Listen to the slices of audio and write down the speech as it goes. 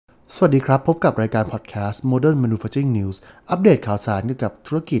สวัสดีครับพบกับรายการพอดแคสต์ Modern Manufacturing News อัปเดตข่าวสารเกี่ยวกับ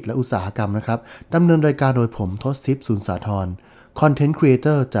ธุรกิจและอุตสาหกรรมนะครับดำเนินรายการโดยผมทศทิพย์ สุนสาธร Content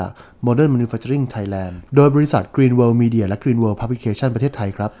Creator จาก Modern Manufacturing Thailand โดยบริษัท Green World Media และ Green World Publication ประเทศไท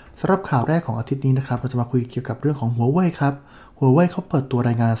ยครับสำหรับข่าวแรกของอาทิตย์นี้นะครับเราจะมาคุยเกี่ยวกับเรื่องของ Huawei ครับ Huawei เขาเปิดตัว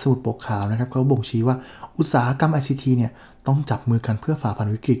รายงานสมุดปกขาวนะครับเขาบ่งชี้ว่าอุตสาหกรรม ICT เนี่ยต้องจับมือกันเพื่อฝ่าฟั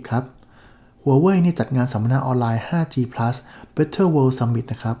นวิกฤตครับHuawei เนี่ยจัดงานสัมมนาออนไลน์ 5G Plus Better World Summit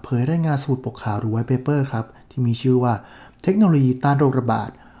นะครับเผยรายงานสมุดปกขาวหรือ White Paper ครับที่มีชื่อว่าเทคโนโลยีต้านโรคระบา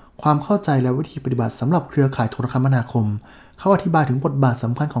ดความเข้าใจและวิธีปฏิบัติสำหรับเครือข่ายโทรคมนาคมเขาอธิบายถึงบทบาท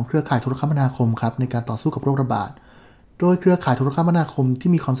สำคัญของเครือข่ายโทรคมนาคมครับในการต่อสู้กับโรคระบาดโดยเครือข่ายโทรคมนาคมที่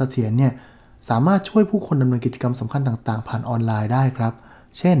มีความเสถียรเนี่ยสามารถช่วยผู้คนดำเนินกิจกรรมสำคัญต่างๆผ่านออนไลน์ได้ครั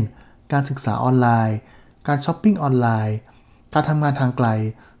บเช่นการศึกษาออนไลน์การช้อปปิ้งออนไลน์การทำงานทางไ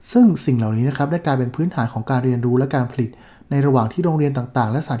กลซึ่งสิ่งเหล่านี้นะครับได้กลายเป็นพื้นฐานของการเรียนรู้และการผลิตในระหว่างที่โรงเรียนต่าง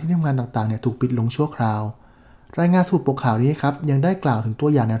ๆและสถานที่ทำงานต่างๆเนี่ยถูกปิดลงชั่วคราวรายงานสมุดปกขาวนี้ครับยังได้กล่าวถึงตั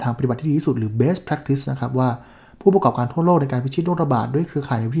วอย่างแนวทางปฏิบัติที่ดีที่สุดหรือ best practice นะครับว่าผู้ประกอบการทั่วโลกในการพิชิตโรคระบาดด้วยเครื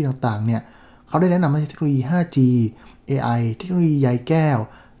อข่ายในวิธีต่างๆเนี่ยเขาได้แนะนำให้เทคโนโลยี 5G AI เทคโนโลยีใยแก้ว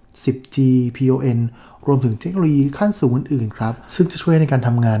 10G PON รวมถึงเทคโนโลยีขั้นสูงอื่นๆครับซึ่งจะช่วยในการ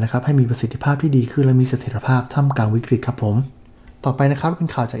ทำงานนะครับให้มีประสิทธิภาพที่ดีขึ้นและมีเสถียรภาพท่ามกลางวิกฤตครับผมต่อไปนะครับเป็น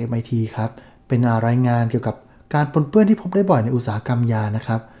ข่าวจาก MIT ครับเป็นรายงานเกี่ยวกับการปนเปื้อนที่พบได้บ่อยในอุตสาหกรรมยานะ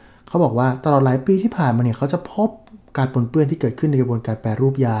ครับเขาบอกว่าตลอดหลายปีที่ผ่านมาเนี่ยเขาจะพบการปนเปื้อนที่เกิดขึ้นในกระบวนการแปร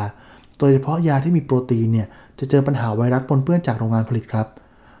รูปยาโดยเฉพาะยาที่มีโปรตีนเนี่ยจะเจอปัญหาไวรัสปนเปื้อนจากโรงงานผลิตครั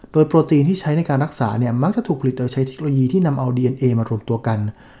บโดยโปรตีนที่ใช้ในการรักษาเนี่ยมักจะถูกผลิตโดยใช้เทคโนโลยีที่นำเอา DNA มารวมตัวกั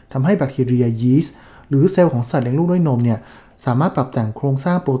นทำให้แบคทีเรียยีสต์หรือเซลล์ของสัตว์เลี้ยงลูกด้วยนมเนี่ยสามารถปรับแต่งโครงสร้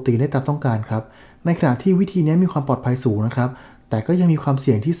างโปรตีนได้ตามต้องการครับในขณะที่วิธีนี้มีความปลอดภัยสูงนะครับแต่ก็ยังมีความ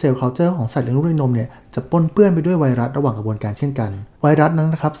เสี่ยงที่เซลล์คัลเจอร์ของสัตว์เลี้ยงลูกด้วยนมเนี่ยจะปนเปื้อนไปด้วยไวรัสระหว่างกระบวนการเช่นกันไวรัสนั้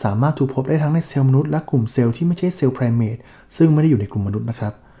นนะครับสามารถถูกพบได้ทั้งในเซลล์มนุษย์และกลุ่มเซลล์ที่ไม่ใช่เซลล์ไพรเมทซึ่งไม่ได้อยู่ในกลุ่มมนุษย์นะ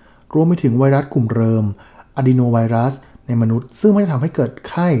ครับรวมไปถึงไวรัสกลุ่มเริมอะดีโนไวรัสในมนุษย์ซึ่งไม่ได้ทำให้เกิด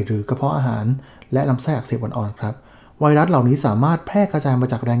ไข้หรือกระเพาะอาหารและลำไส้อักเสบอ่อนๆครับไวรัสเหล่านี้สามารถแพร่กระจายม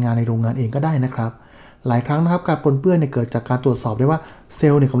าจากแรงงานในโรงงานเองก็ได้นะครับหลายครั้งนะครับการปนเปื้อนเกิดจากการตรวจสอบได้ว่าเซล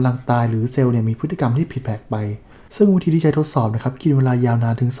ล์กำลังตายหรือเซลล์มีพฤติกรรมที่ผิดแปลกไปซึ่งวิธีที่ใช้ทดสอบนะครับกินเวลายาว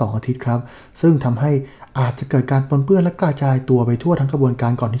นานถึง2อาทิตย์ครับซึ่งทำให้อาจจะเกิดการปนเปื้อนและกระจายตัวไปทั่วทั้งกระบวน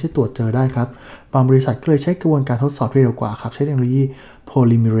การก่อนที่จะตรวจเจอได้ครับบางบริษัทก็เลยใช้กระบวนการทดสอบที่เร็วกว่าครับใช้เทคโนโลยี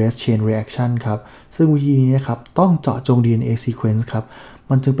polymerase chain reaction ครับซึ่งวิธีนี้นะครับต้องเจาะจง DNA sequence ครับ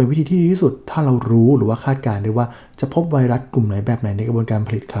มันจึงเป็นวิธีที่ดีที่สุดถ้าเรารู้หรือว่าคาดการณ์ได้ว่าจะพบไวรัสกลุ่มไหนแบบไหนในกระบวนกา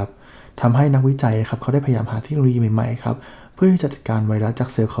รผลิตครับทำให้นักวิจัยครับเขาได้พยายามหาเทคโนโลยีใหม่ๆครับเพื่อที่จะจัดการไวรัสจาก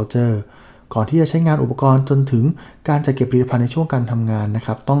เซลล์คัลเจอร์ก่อนที่จะใช้งานอุปกรณ์จนถึงการจัดเก็บผลิตภัณฑ์ในช่วงการทำงานนะค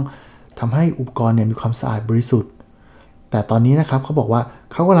รับต้องทำให้อุปกรณ์มีความสะอาดบริสุทธิ์แต่ตอนนี้นะครับเขาบอกว่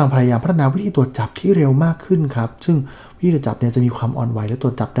าเขากำลังพยายามพัฒนาวิธีตรวจจับที่เร็วมากขึ้นครับซึ่งวิธีตรวจจับจะมีความอ่อนไหวและตร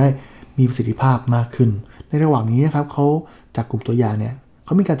วจจับได้มีประสิทธิภาพมากขึ้นในระหว่างนี้นะครับเขาจากกลุ่มตัวอย่างเ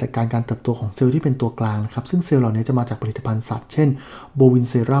ขามีการจัดการเติบโตของเซลล์ที่เป็นตัวกลางนะครับซึ่งเซลล์เหล่านี้จะมาจากผลิตภัณฑ์สัตว์เช่นโบวิน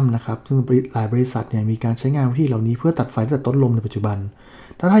เซรัมนะครับซึ่งหลายบริษัทมีการใช้งานวิธีเหล่านี้เพื่อตัดไฟตั้งแต่ต้นลมในปัจจุบัน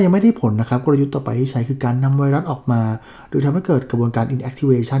ถ้ายังไม่ได้ผลนะครับกลยุทธ์ต่อไปที่ใช้คือการนำไวรัสออกมาหรือทำให้เกิดกระบวนการ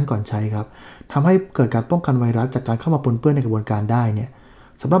inactivation ก่อนใช้ครับทำให้เกิดการป้องกันไวรัสจากการเข้ามาปนเปื้อนในกระบวนการ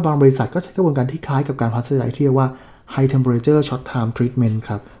ได้สำหรับบางบริษัทก็ใช้กระบวนการที่คล้ายกับการพาสเจอร์ไรซ์ที่เรียกว่า high temperature short time treatment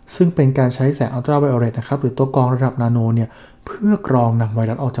ครับซึ่งเป็นการใช้แสงอัลตราไวโอเลตนะครับหรือตัวกรองระดับนาโนเพื่อกรองนำไ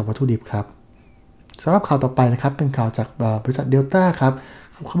วรัสออกจากวัตถุดิบครับสำหรับข่าวต่อไปนะครับเป็นข่าวจากบริษัทเดลต้าครับ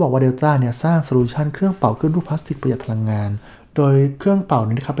เขาบอกว่าเดลต้าสร้างโซลูชันเครื่องเป่าขึ้นรูปพลาสติกประหยัดพลังงานโดยเครื่องเป่า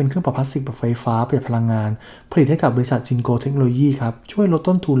นี้นะครับเป็นเครื่องเป่าพลาสติกแบบไฟฟ้าประหยัดพลังงานผลิตให้กับบริษัทจินโกเทคโนโลยีครับช่วยล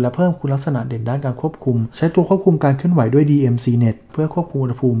ดต้นทุนและเพิ่มคุณลักษณะเด่นด้านการควบคุมใช้ตัวควบคุมการเคลื่อนไหวด้วย DMCnet เพื่อควบคุมอุณ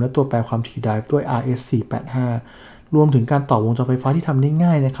หภูมิและตัวแปรความถี่ไดรฟ์ด้วย RS485 รวมถึงการต่อวงจรไฟฟ้าที่ทำ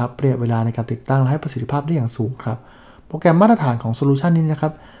ได้ง่ายนะครับประหยัดเวลาในการติดตั้งและให้ประสิทธิภาพได้อย่างสูงครับโปรแกรมมาตรฐานของโซลูชันนี้นะค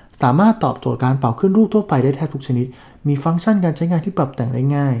รับสามารถตอบโจทย์การเป่าขึ้นรูปทั่วไปได้แทบทุกชนิดมีฟังก์ชันการใช้งานที่ปรับแต่ง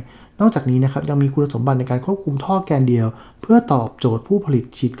ได้ง่ายนอกจากนี้นะครับยังมีคุณสมบัติในการควบคุมท่อแกนเดียวเพื่อตอบโจทย์ผู้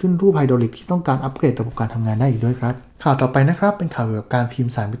ผลิตฉีดขึ้นรูปไฮดรอลิกที่ต้องการอัปเกรดระบบการทำงานได้อีกด้วยครับข่าวต่อไปนะครับเป็นข่าวเกี่ยวกับการพิ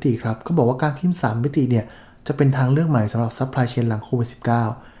มพ์3มิติครับก็บอกว่าการพิมพ์3มิติจะเป็นทางเลือกใหม่สำหรับซัพพลายเชนหลังโควิด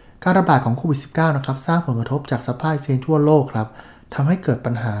 -19 การระบาดของโควิด -19 นะครับสร้างผลกระทบจากซัพพลายเชนทั่วโลกครับทำให้เกิ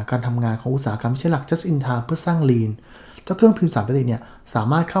ดปัญหาการทำงานของอุตสาหกรรมที่ใช้หลัก just in time เพื่อสร้าง leanเจ้าเครื่องพิมพ์3มิติสา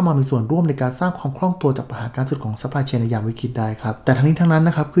มารถเข้ามามีส่วนร่วมในการสร้างความคล่องตัวจากปัญหาการสุดของซัพพลายเชนในยามวิกฤตได้ครับแต่ทั้งนี้ทั้งนั้น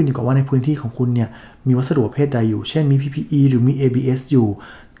นะครับขึ้นอยู่กับว่าในพื้นที่ของคุณมีวัสดุประเภทใดอยู่เช่นมี PPE หรือมี ABS อยู่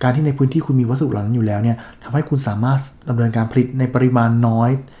การที่ในพื้นที่คุณมีวัสดุเหล่านั้นอยู่แล้วทำให้คุณสามารถดำเนินการผลิตในปริมาณน้อ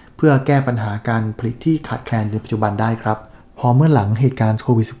ยเพื่อแก้ปัญหาการผลิตที่ขาดแคลนในปัจจุบันได้ครับพ พอเมื่อหลังเหตุการณ์โค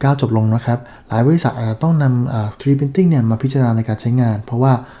วิด -19 จบลงนะครับหลายบริษัทอาจจะต้องนำ3D Printing เนี่ยมาพิจารณาในการใช้งานเพราะว่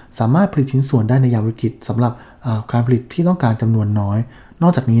าสามารถผลิตชิ้นส่วนได้ในยามวิกฤตสำหรับการผลิตที่ต้องการจำนวนน้อยนอ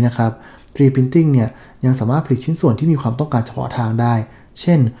กจากนี้นะครับ 3D Printing เนี่ยยังสามารถผลิตชิ้นส่วนที่มีความต้องการเฉพาะทางได้เ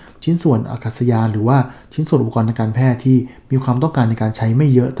ช่นชิ้นส่วนอากาศยานหรือว่าชิ้นส่วนอุปกรณ์ทางการแพทย์ที่มีความต้องการในการใช้ไม่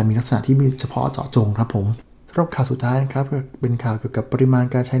เยอะแต่มีลักษณะที่มีเฉพาะเจาะจงครับผมสำหรับข่าวสุดท้ายนะครับเป็นข่าวเกี่ยวกับปริมาณ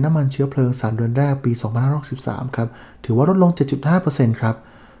การใช้น้ำมันเชื้อเพลิง3เดือนแรกปี2563ครับถือว่าลดลง 7.5% ครับ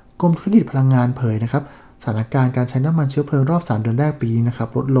กรมธุรกิจพลังงานเผยนะครับสถานการณ์การใช้น้ำมันเชื้อเพลิงรอบ3เดือนแรกปีนี้นะครับ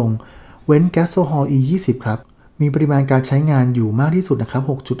ลดลงเว้นแก๊สโซฮอล์ E20 ครับมีปริมาณการใช้งานอยู่มากที่สุดนะครับ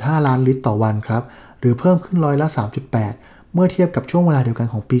 6.5 ล้านลิตรต่อวันครับหรือเพิ่มขึ้นร้อยละ 3.8 เมื่อเทียบกับช่วงเวลาเดียวกัน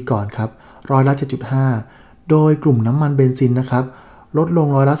ของปีก่อนครับร้อยละ 7.5 โดยกลุ่มน้ำมันเบนซินนะครับลดลง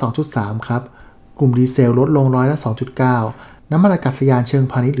ร้อยละ 2.3 ครับกลุ่มดีเซลลดลงร้อยละ 2.9 น้ำมันอากาศยานเชิง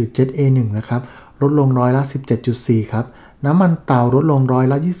พาณิชย์หรือ Jet A1 นะครับลดลงร้อยละ 17.4 ครับน้ำมันเตาลดลงร้อย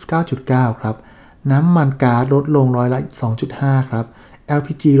ละ 29.9 ครับน้ำมันก๊าซลดลงร้อยละ 2.5 ครับ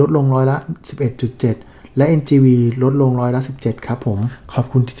LPG ลดลงร้อยละ 11.7 และ NGV ลดลงร้อยละ 17 ครับผมขอบ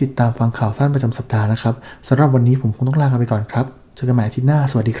คุณที่ติดตามฟังข่าวสั้นประจำสัปดาห์นะครับสำหรับวันนี้ผมคงต้องลากันไปก่อนครับเจอกันใหม่อาทิตย์หน้า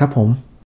สวัสดีครับผม